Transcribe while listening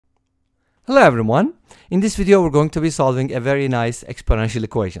Hello everyone. In this video we're going to be solving a very nice exponential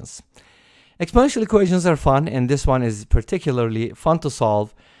equations. Exponential equations are fun, and this one is particularly fun to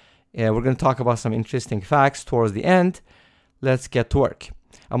solve. We're going to talk about some interesting facts towards the end. Let's get to work.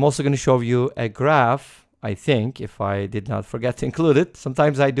 I'm also going to show you a graph, I think, if I did not forget to include it.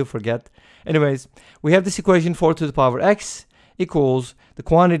 Sometimes I do forget. Anyways, we have this equation 4 to the power x equals the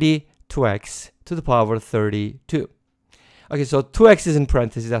quantity 2x to the power 32. Okay, so 2x is in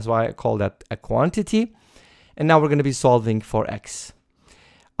parentheses, that's why I call that a quantity. And now we're going to be solving for x.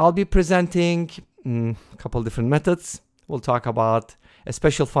 I'll be presenting a couple different methods. We'll talk about a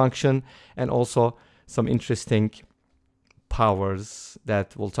special function and also some interesting powers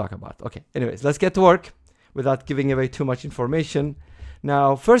that we'll talk about. Okay, anyways, let's get to work without giving away too much information.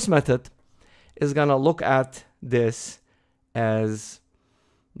 Now, first method is going to look at this as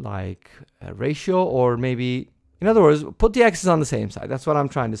like a ratio, or maybe, in other words, put the x's on the same side. That's what I'm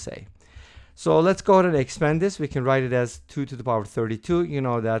trying to say. So let's go ahead and expand this. We can write it as 2 to the power 32. You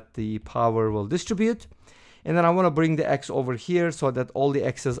know that the power will distribute. And then I want to bring the x over here so that all the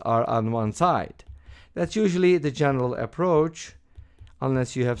x's are on one side. That's usually the general approach.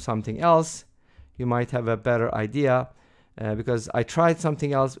 Unless you have something else, you might have a better idea. Because I tried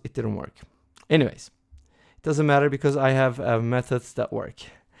something else, it didn't work. Anyways, it doesn't matter because I have methods that work.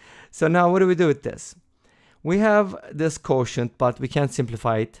 So now what do we do with this? We have this quotient, but we can't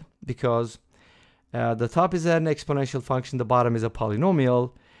simplify it because the top is an exponential function, the bottom is a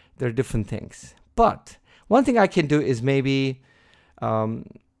polynomial. They're different things. But one thing I can do is maybe kind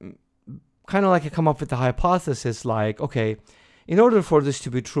of like come up with a hypothesis like, okay, in order for this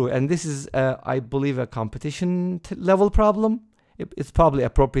to be true, and this is, I believe, a competition level problem. It's probably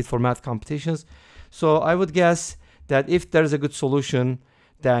appropriate for math competitions. So I would guess that if there's a good solution,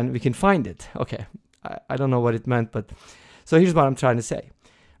 then we can find it. Okay. I don't know what it meant, but so here's what I'm trying to say.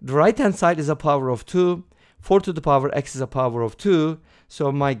 The right hand side is a power of 2. 4 to the power x is a power of 2.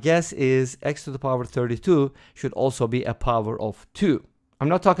 So my guess is x to the power 32 should also be a power of 2. I'm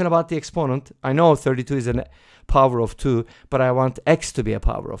not talking about the exponent. I know 32 is a power of 2, but I want x to be a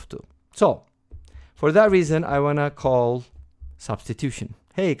power of 2. So for that reason, I want to call substitution.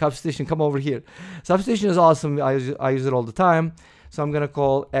 Hey, substitution, come over here. Substitution is awesome. I use it all the time. So I'm going to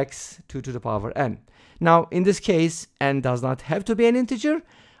call x 2 to the power n. Now, in this case, n does not have to be an integer.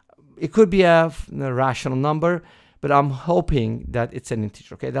 It could be a rational number, but I'm hoping that it's an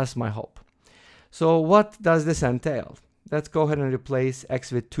integer. Okay, that's my hope. So what does this entail? Let's go ahead and replace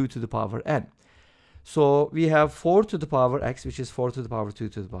x with 2 to the power n. So we have 4 to the power x, which is 4 to the power 2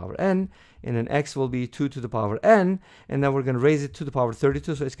 to the power n, and then x will be 2 to the power n, and then we're going to raise it to the power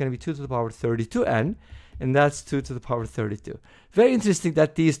 32, so it's going to be 2 to the power 32n, and that's 2 to the power 32. Very interesting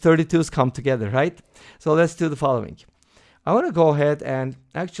that these 32s come together, right? So let's do the following. I want to go ahead and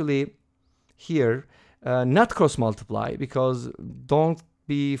actually here not cross multiply, because don't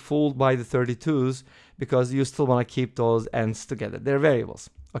be fooled by the 32s, because you still want to keep those n's together. They're variables.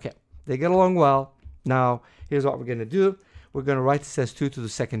 Okay, they get along well. Now, here's what we're going to do. We're going to write this as 2 to the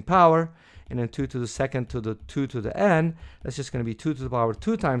second power, and then 2 to the second to the 2 to the n. That's just going to be 2 to the power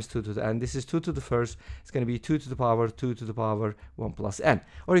 2 times 2 to the n. This is 2 to the first. It's going to be 2 to the power 2 to the power 1 plus n.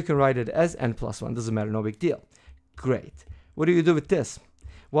 Or you can write it as n plus 1. Doesn't matter, no big deal. Great. What do you do with this?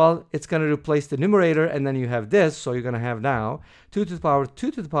 Well, it's going to replace the numerator, and then you have this. So you're going to have now 2 to the power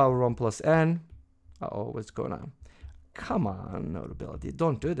 2 to the power 1 plus n. Uh-oh, what's going on? Come on, Notability.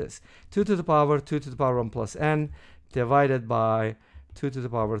 Don't do this. 2 to the power 2 to the power 1 plus n divided by 2 to the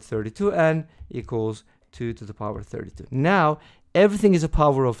power 32n equals 2 to the power 32. Now, everything is a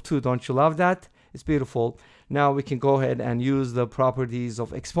power of 2. Don't you love that? It's beautiful. Now we can go ahead and use the properties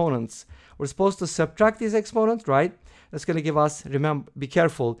of exponents. We're supposed to subtract these exponents, right? That's going to give us, remember, be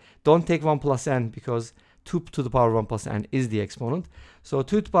careful. Don't take 1 plus n, because 2 to the power 1 plus n is the exponent. So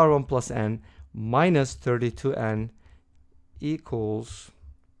 2 to the power 1 plus n minus 32n equals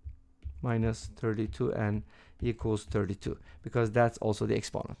minus 32n equals 32, because that's also the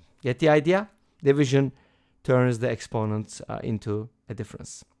exponent. Get the idea? Division turns the exponents into a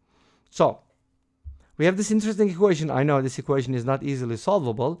difference. So we have this interesting equation. I know this equation is not easily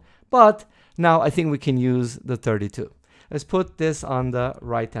solvable, but now I think we can use the 32. Let's put this on the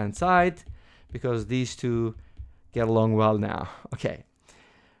right hand side, because these two get along well now. Okay.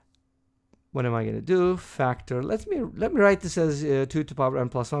 What am I going to do? Factor. Let me write this as 2 to the power n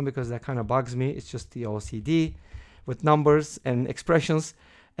plus 1, because that kind of bugs me. It's just the OCD with numbers and expressions.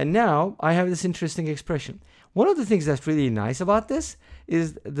 And now I have this interesting expression. One of the things that's really nice about this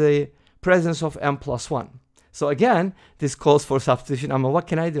is the presence of n plus 1. So again, this calls for substitution. I mean, what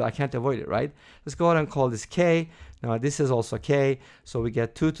can I do? I can't avoid it, right? Let's go ahead and call this k Now this is also k, so we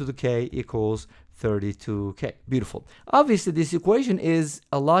get 2 to the k equals 32k. Beautiful. Obviously, this equation is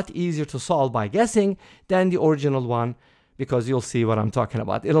a lot easier to solve by guessing than the original one, because you'll see what I'm talking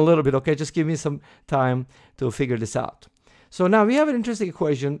about in a little bit. Okay, just give me some time to figure this out. So now we have an interesting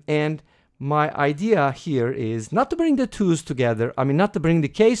equation, and my idea here is not to bring the 2's together, not to bring the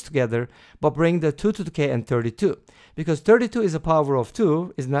k's together, but bring the 2 to the k and 32. Because 32 is a power of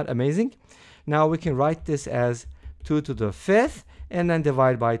 2. Isn't that amazing? Now we can write this as 2 to the 5th, and then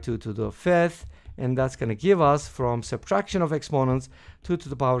divide by 2 to the 5th. And that's going to give us, from subtraction of exponents, 2 to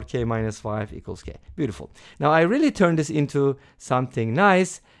the power k minus 5 equals k. Beautiful. Now I really turned this into something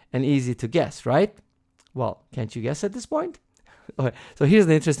nice and easy to guess, right? Well, can't you guess at this point? Okay, so here's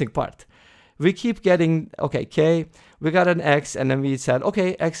the interesting part. We keep getting, okay, k, we got an x, and then we said,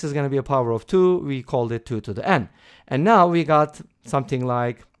 okay, x is going to be a power of 2. We called it 2 to the n. And now we got something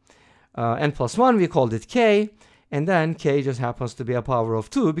like n plus 1, we called it k, and then k just happens to be a power of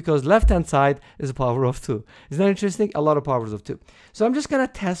 2, because left-hand side is a power of 2. Isn't that interesting? A lot of powers of 2. So I'm just going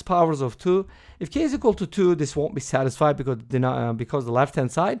to test powers of 2. If k is equal to 2, this won't be satisfied, because the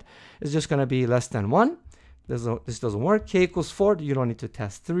left-hand side is just going to be less than 1. This doesn't work. K equals 4, you don't need to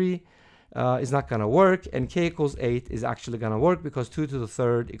test 3. It's not going to work. And k equals 8 is actually going to work, because 2 to the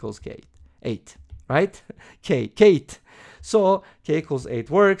 3rd equals k. 8, right? Kate. So k equals 8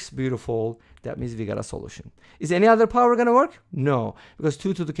 works. Beautiful. That means we got a solution. Is any other power going to work? No, because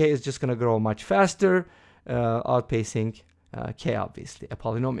 2 to the k is just going to grow much faster, outpacing k, obviously, a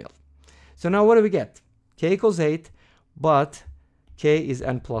polynomial. So now what do we get? K equals 8, but k is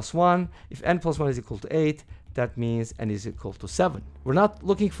n plus 1. If n plus 1 is equal to 8, that means n is equal to 7. We're not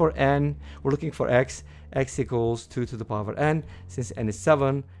looking for n, we're looking for x. X equals 2 to the power n. Since n is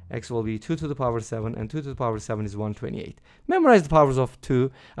 7, x will be 2 to the power 7, and 2 to the power 7 is 128. Memorize the powers of 2.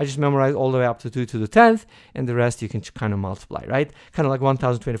 I just memorized all the way up to 2 to the 10th, and the rest you can kind of multiply, right? Kind of like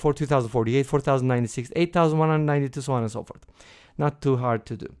 1024, 2048, 4096, 8192, so on and so forth. Not too hard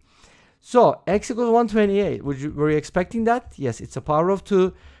to do. So x equals 128. Were you expecting that? Yes, it's a power of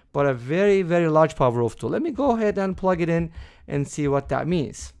 2, but a very, very large power of 2. Let me go ahead and plug it in and see what that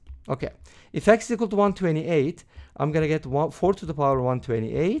means. Okay, if x is equal to 128, I'm going to get 4 to the power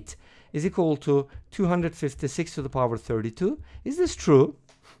 128 is equal to 256 to the power 32. Is this true?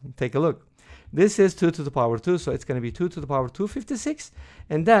 Take a look. This is 2 to the power 2, so it's going to be 2 to the power 256.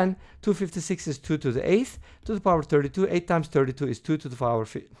 And then 256 is 2 to the 8th to the power 32. 8 times 32 is 2 to the power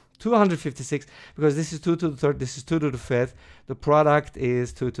 256, because this is 2 to the 3rd, this is 2 to the 5th. The product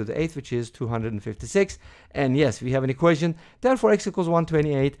is 2 to the 8th, which is 256. And yes, we have an equation. Therefore, x equals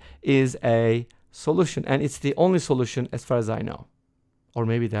 128 is a solution. And it's the only solution as far as I know. Or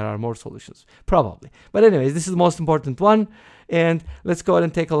maybe there are more solutions. Probably. But anyways, this is the most important one. And let's go ahead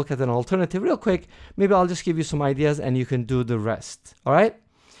and take a look at an alternative real quick. Maybe I'll just give you some ideas and you can do the rest. All right?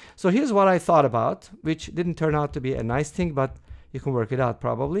 So here's what I thought about, which didn't turn out to be a nice thing, but you can work it out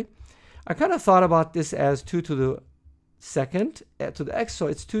probably. I kind of thought about this as 2 to the 2nd to the x, so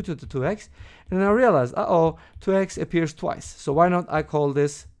it's 2 to the 2x. And then I realized, 2x appears twice. So why not I call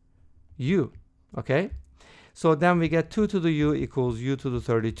this u, okay? So then we get 2 to the u equals u to the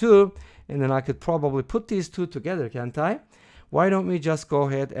 32. And then I could probably put these two together, can't I? Why don't we just go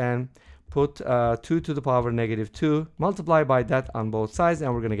ahead and put 2 to the power negative 2, multiply by that on both sides,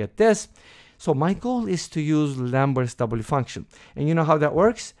 and we're going to get this. So my goal is to use Lambert's W function. And you know how that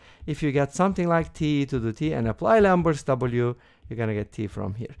works? If you get something like t to the t and apply Lambert's W, you're going to get t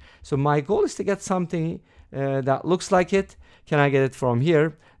from here. So my goal is to get something that looks like it. Can I get it from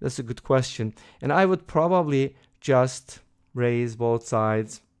here? That's a good question. And I would probably just raise both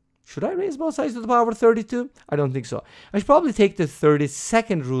sides. Should I raise both sides to the power 32? I don't think so. I should probably take the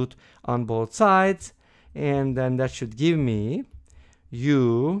 32nd root on both sides. And then that should give me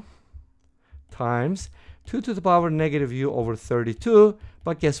u times 2 to the power negative u over 32.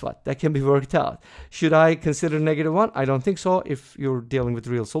 But guess what? That can be worked out. Should I consider negative 1? I don't think so if you're dealing with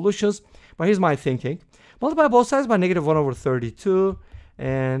real solutions. But here's my thinking. Multiply both sides by negative 1 over 32.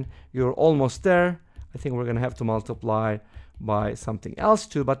 And you're almost there. I think we're going to have to multiply by something else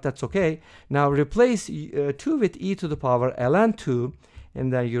too, but that's okay. Now replace 2 with e to the power ln 2.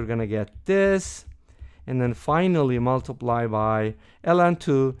 And then you're going to get this. And then finally multiply by ln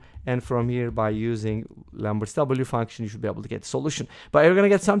 2. And from here, by using Lambert's W function, you should be able to get the solution. But you're going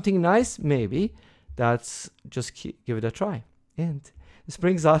to get something nice? Maybe. That's just give it a try. And this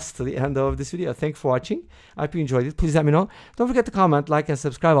brings us to the end of this video. Thanks for watching. I hope you enjoyed it. Please let me know. Don't forget to comment, like, and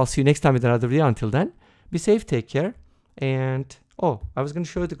subscribe. I'll see you next time with another video. Until then, be safe, take care. And, I was going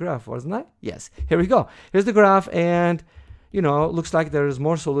to show you the graph, wasn't I? Yes. Here we go. Here's the graph. And, looks like there's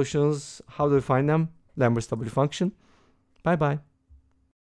more solutions. How do we find them? Lambert-Stability function. Bye bye.